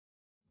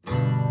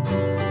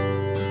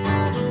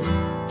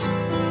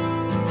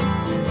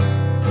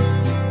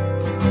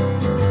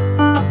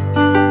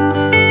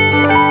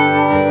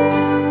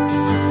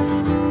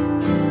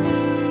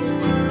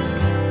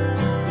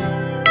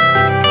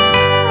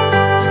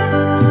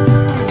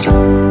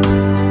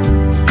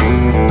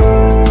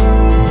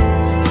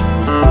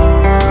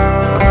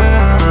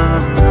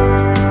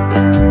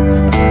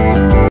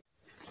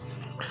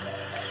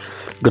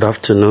Good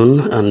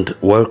afternoon and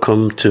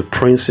welcome to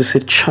Princess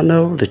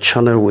channel, the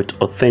channel with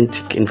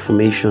authentic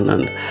information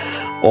and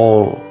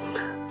all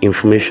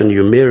information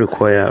you may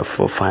require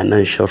for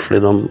financial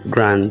freedom,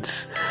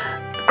 grants,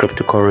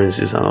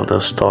 cryptocurrencies and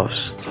other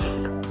stuffs.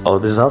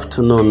 This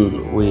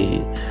afternoon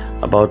we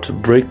about to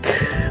break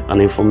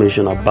an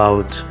information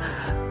about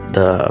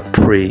the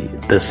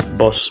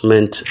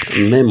pre-disbursement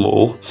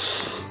memo,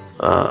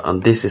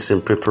 and this is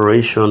in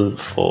preparation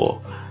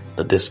for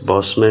the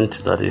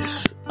disbursement that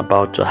is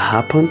about to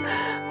happen.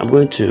 I'm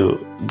going to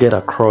get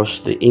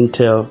across the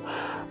intel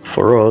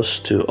for us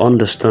to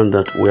understand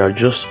that we are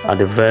just at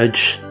the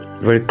verge,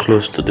 very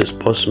close to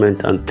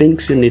disbursement, and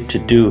things you need to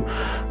do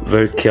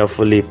very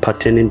carefully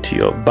pertaining to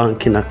your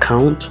banking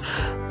account,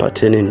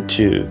 pertaining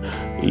to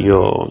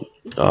your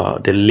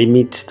the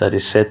limit that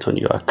is set on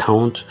your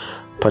account,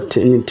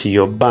 pertaining to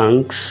your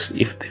banks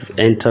if they've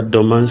entered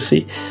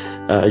dormancy.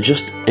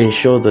 Just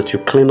ensure that you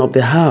clean up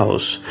the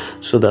house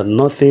so that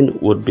nothing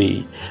would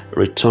be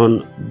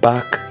returned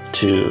back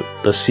to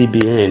the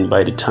CBN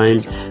by the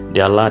time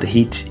the alert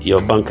hits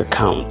your bank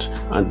account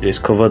and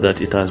discover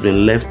that it has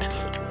been left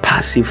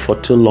passive for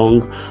too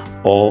long,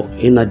 or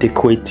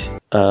inadequate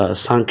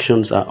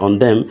sanctions are on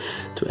them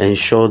to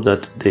ensure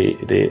that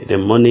the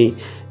money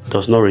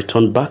does not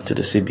return back to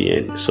the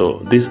CBN. So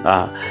these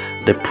are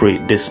the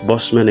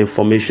pre-disbursement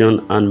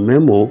information and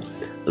memo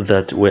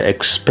that we're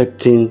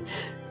expecting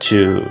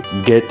to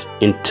get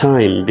in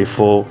time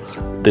before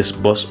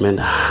disbursement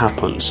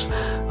happens.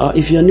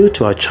 If you're new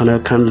to our channel,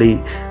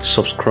 kindly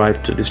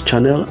subscribe to this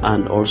channel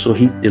and also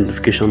hit the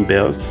notification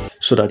bell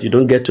so that you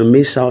don't get to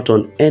miss out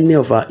on any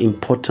of our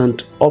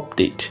important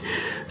updates.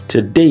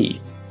 Today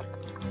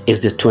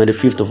is the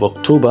 25th of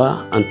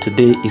October and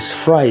today is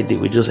Friday.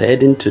 We're just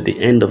heading to the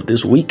end of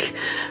this week,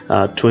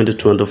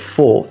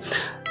 2024.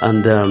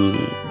 And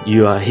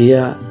you are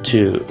here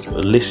to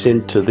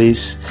listen to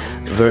this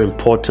very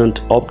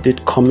important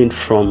update coming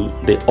from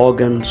the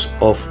organs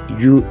of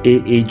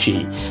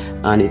UAAG,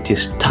 and it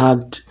is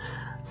tagged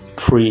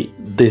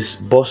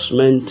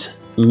pre-disbursement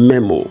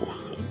memo.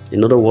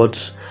 In other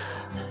words,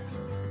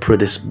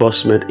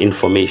 pre-disbursement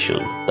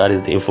information. That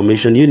is the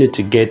information you need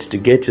to get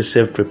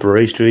yourself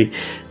preparatory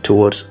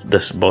towards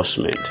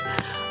disbursement.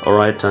 All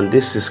right, and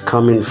this is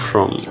coming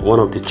from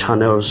one of the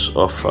channels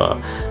of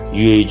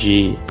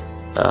UAAG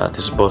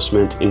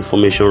disbursement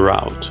information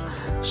route.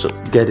 So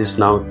get this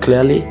now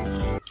clearly.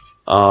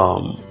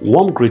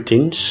 Warm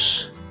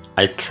greetings.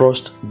 I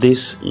trust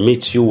this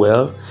meets you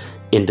well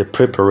in the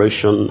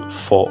preparation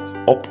for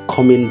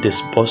upcoming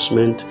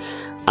disbursement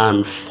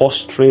and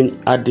fostering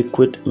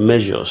adequate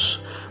measures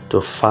to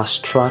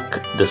fast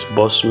track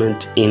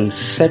disbursement in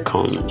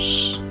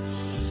seconds.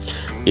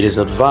 It is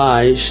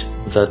advised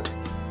that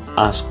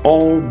as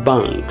all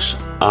banks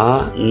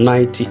are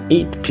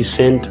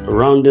 98%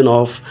 rounding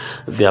off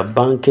their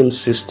banking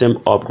system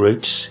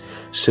upgrades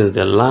since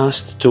the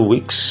last 2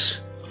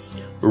 weeks,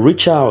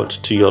 reach out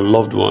to your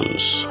loved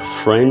ones,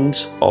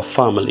 friends or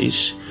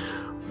families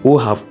who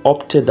have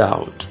opted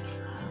out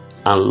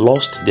and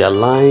lost their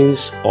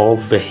lines or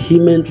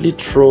vehemently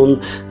thrown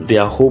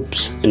their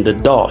hopes in the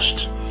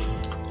dust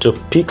to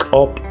pick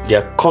up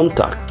their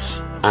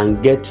contacts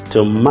and get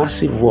to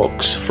massive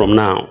works from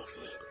now.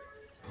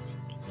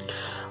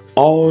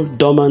 All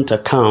dormant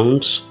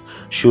accounts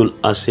should,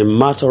 as a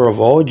matter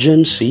of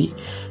urgency,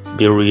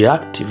 be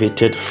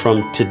reactivated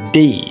from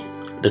today,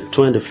 the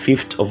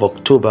 25th of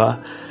October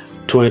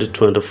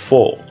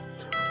 2024,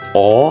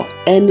 or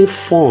any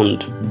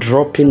fund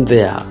dropping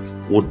there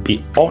would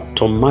be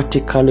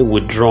automatically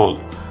withdrawn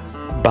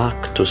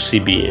back to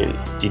CBN.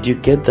 Did you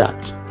get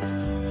that?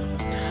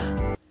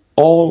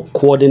 All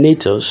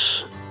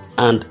coordinators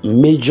and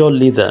major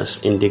leaders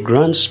in the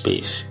grant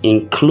space,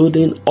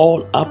 including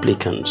all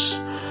applicants,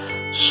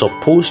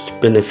 supposed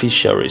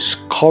beneficiaries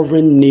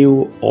covering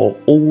new or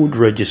old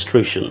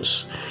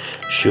registrations,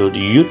 should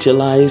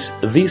utilize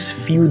these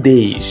few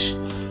days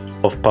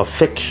of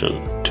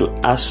perfection to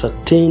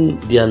ascertain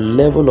their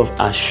level of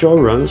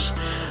assurance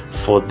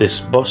for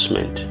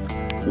disbursement,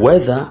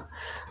 whether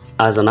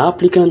as an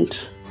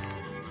applicant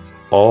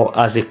or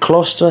as a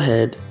cluster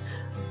head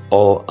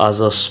or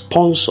as a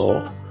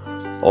sponsor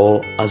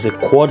or as a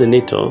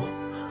coordinator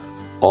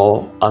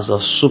or as a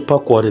super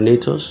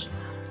coordinators,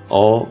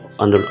 or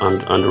and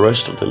the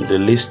rest of them. The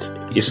list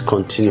is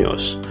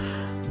continuous.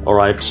 All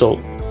right, so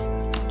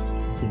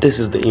this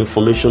is the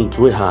information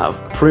we have.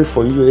 Pray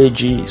for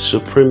UAAG,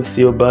 Supreme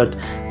Theobarth,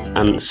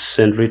 and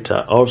Saint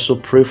Rita. Also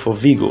pray for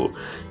Vigo.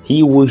 He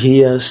who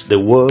hears the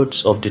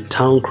words of the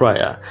town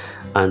crier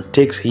and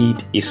takes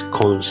heed is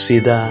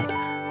considered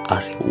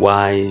as a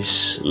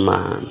wise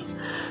man.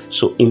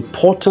 So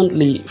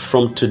importantly,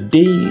 from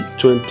today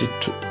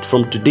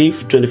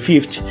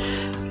 25th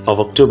of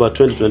October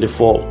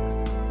 2024,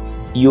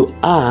 you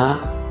are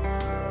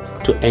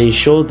to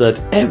ensure that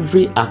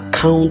every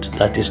account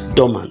that is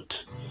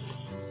dormant,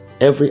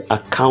 every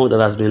account that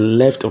has been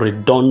left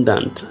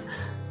redundant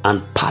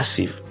and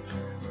passive.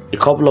 A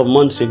couple of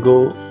months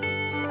ago,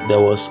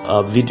 there was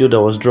a video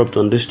that was dropped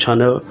on this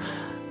channel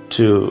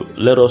to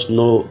let us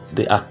know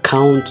the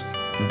account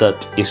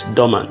that is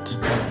dormant,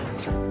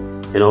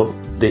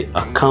 the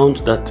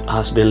account that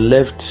has been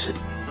left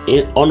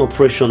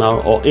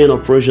unoperational or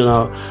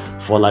inoperational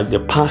for like the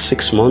past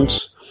 6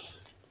 months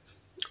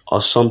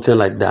or something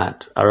like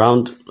that,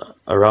 around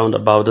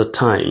about the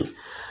time,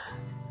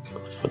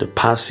 for the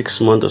past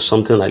 6 months or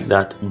something like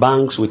that,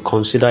 banks will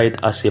consider it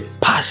as a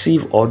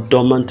passive or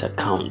dormant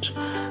account.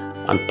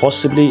 And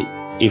possibly,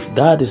 if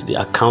that is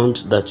the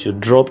account that you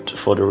dropped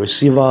for the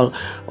receival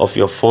of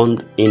your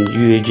fund in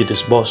UAAG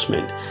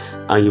disbursement,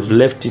 and you've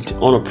left it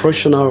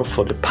unoperational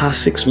for the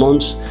past 6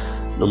 months,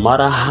 no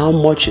matter how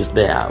much is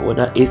there,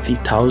 whether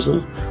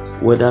 80,000,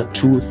 whether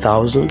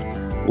 2,000,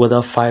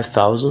 whether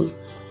 5,000,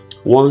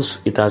 once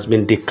it has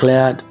been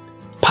declared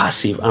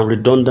passive and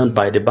redundant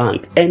by the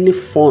bank, any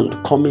fund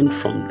coming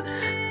from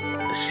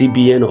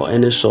CBN or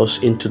any source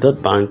into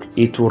that bank,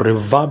 it will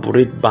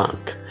reverberate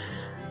back.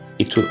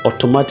 It will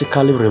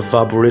automatically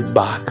reverberate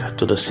back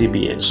to the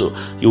CBN. So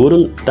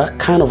that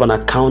kind of an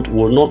account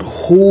will not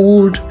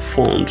hold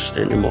funds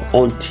anymore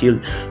until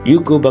you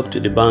go back to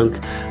the bank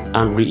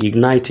and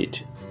reignite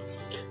it.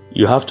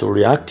 You have to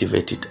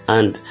reactivate it.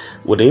 And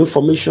with the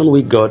information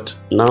we got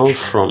now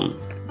from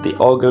the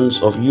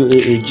organs of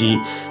UAAG,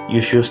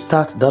 you should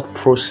start that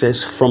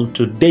process from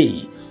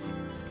today,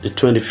 the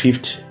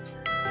 25th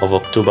of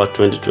October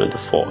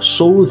 2024,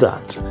 so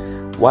that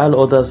while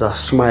others are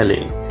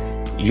smiling,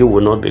 you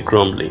will not be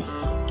grumbling.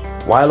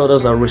 While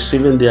others are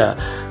receiving their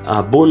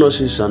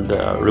bonuses and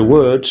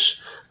rewards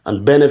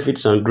and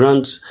benefits and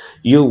grants,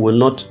 you will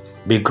not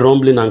be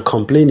grumbling and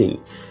complaining.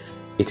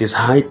 It is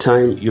high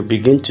time you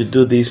begin to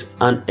do this,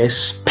 and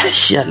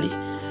especially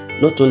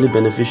not only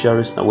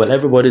beneficiaries, well,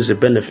 everybody is a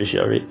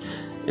beneficiary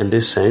in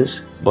this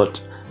sense,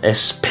 but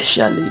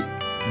especially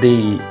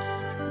the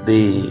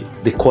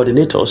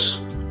coordinators,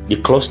 the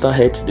cluster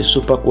heads, the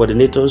super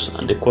coordinators,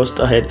 and the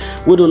cluster head.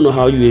 We don't know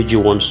how UAAG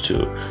wants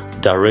to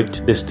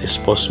direct this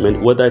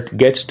disbursement, whether it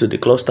gets to the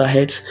cluster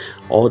heads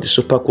or the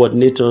super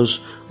coordinators,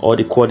 or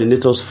the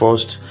coordinators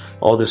first,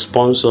 or the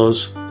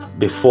sponsors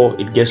before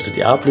it gets to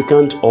the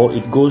applicant, or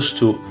it goes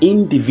to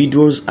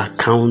individuals'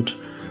 account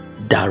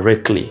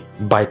directly,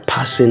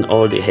 bypassing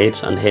all the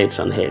heads and heads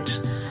and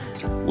heads.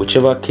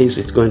 Whichever case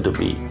it's going to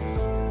be,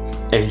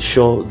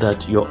 ensure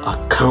that your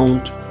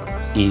account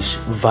is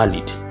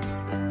valid.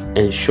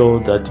 Ensure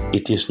that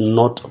it is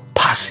not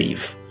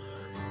passive.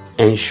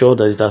 Ensure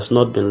that it has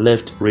not been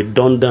left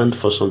redundant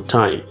for some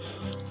time.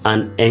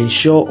 And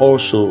ensure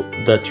also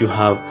that you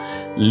have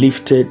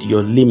lifted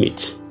your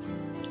limit.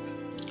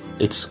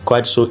 It's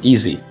quite so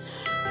easy.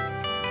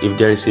 If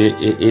there is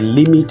a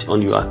limit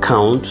on your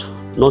account,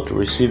 not to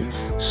receive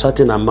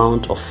certain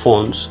amount of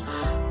funds,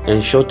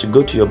 ensure to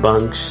go to your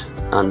banks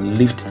and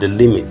lift the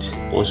limit.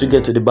 Once you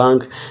get to the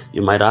bank,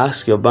 you might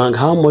ask your bank,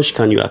 how much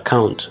can your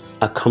account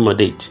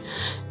accommodate?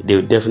 They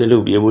will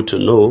definitely be able to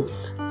know,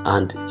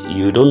 and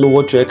you don't know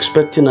what you're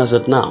expecting as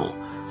at now.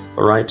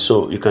 All right,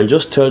 so you can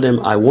just tell them,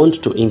 I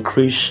want to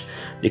increase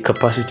the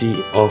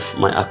capacity of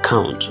my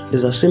account.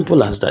 It's as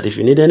simple as that. If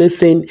you need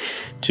anything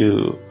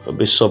to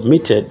be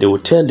submitted, they will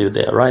tell you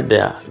there, right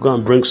there, go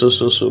and bring so,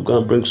 go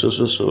and bring so,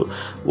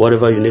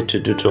 whatever you need to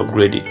do to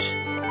upgrade it.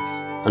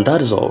 And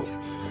that is all.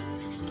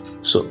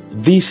 So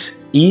this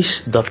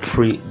is the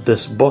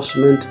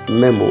pre-disbursement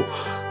memo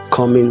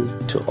coming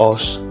to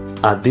us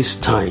at this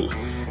time,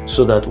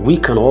 so that we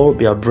can all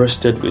be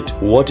abreasted with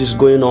what is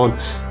going on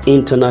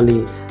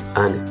internally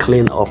and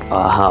clean up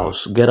our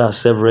house, get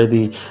ourselves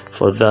ready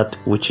for that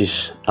which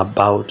is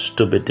about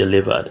to be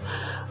delivered.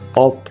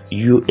 Up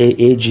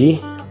UAAG,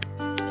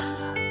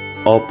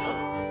 up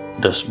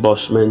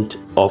disbursement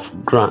of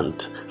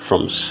grant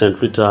from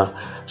Sanctuary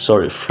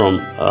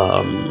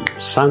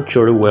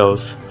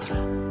Wealth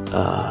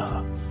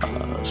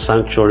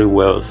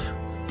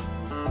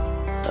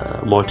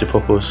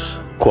Multipurpose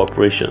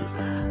Corporation,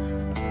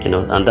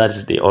 and that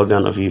is the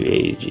organ of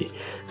UAAG.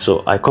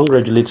 So I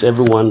congratulate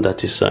everyone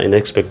that is in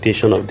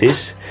expectation of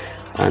this,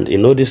 and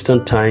in no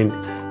distant time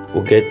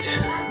we'll get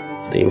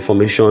the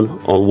information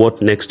on what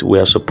next we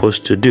are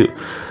supposed to do.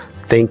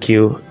 Thank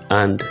you,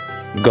 and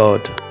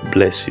God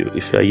bless you.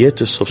 If you are yet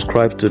to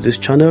subscribe to this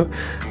channel,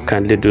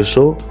 kindly do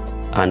so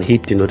and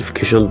hit the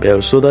notification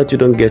bell so that you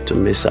don't get to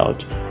miss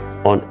out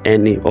on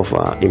any of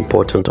our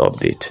important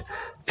updates.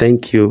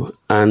 Thank you,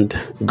 and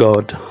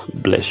God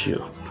bless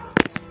you.